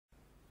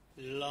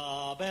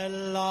La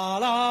bella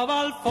lava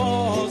al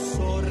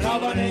fosso,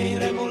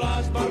 ravanere,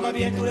 mulas,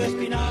 barbabietole,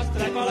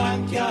 spinastre,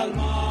 palanchi al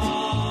mar.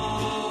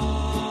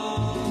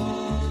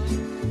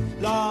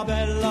 La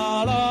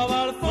bella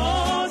lava al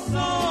fosso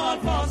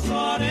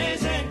a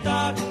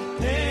resentar,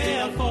 e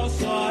al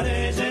fosso a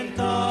resentar.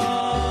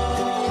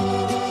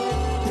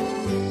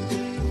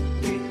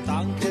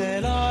 Anche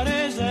la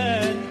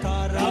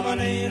resenta,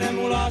 ravanere,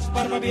 mulas,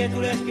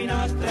 barbabietole,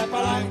 spinastre,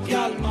 palanchi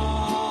al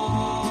mar.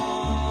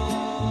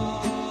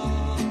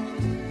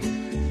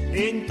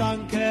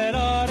 Intanche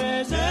la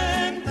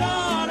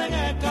resenta, le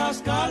che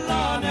casca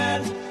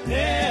l'anel,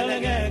 e le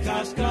che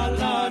casca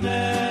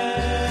l'anel.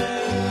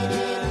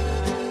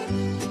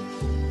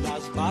 La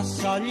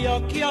sbassa gli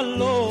occhi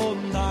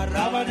all'onda,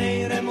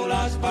 ravanere,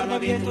 mulas,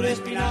 barbabietole,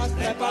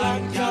 spinastre,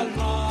 palanchi al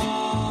mar.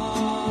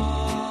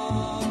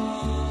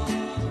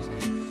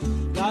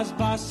 La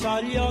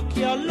sbassa gli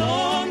occhi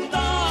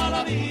all'onda,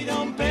 la vide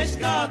un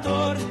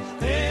pescator,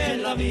 e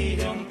la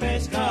vide un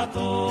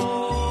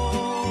pescator.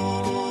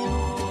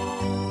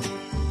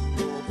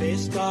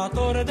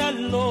 Pescatore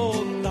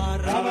dell'onda,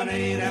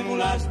 ravanere,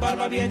 mulas,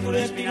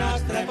 barbabietole,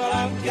 spinastre,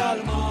 palanchi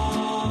al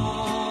mar.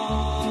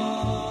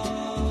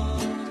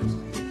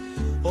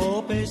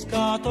 O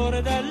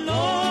pescatore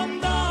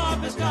dell'onda,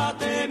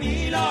 pescate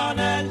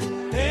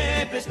Milanel,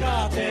 e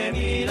pescate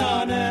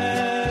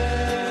Milanel.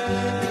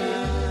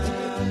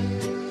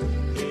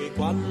 E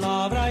quando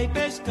l'avrai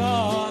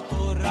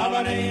pescato,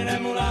 ravanere,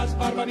 mulas,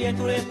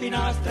 barbabietole,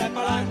 spinastre,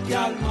 palanchi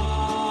al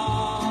mar.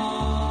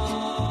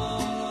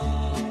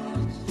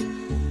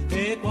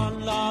 E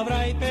quando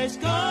l'avrai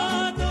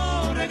pescato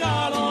un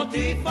regalo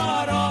ti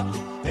farò,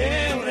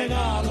 e un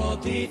regalo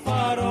ti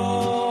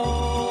farò.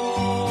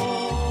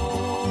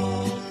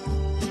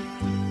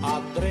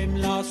 Andrem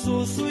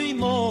lassù sui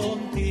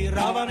monti,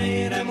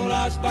 ravanere,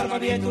 mulas,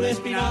 barbabietole,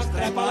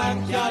 spinastre,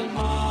 palanchi al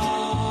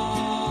mar.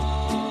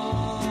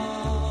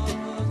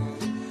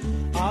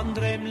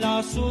 Andrem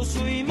lassù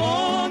sui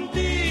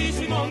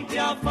monti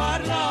a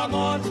far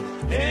l'amor,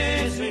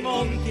 e sui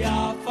monti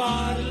a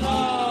far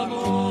l'amor.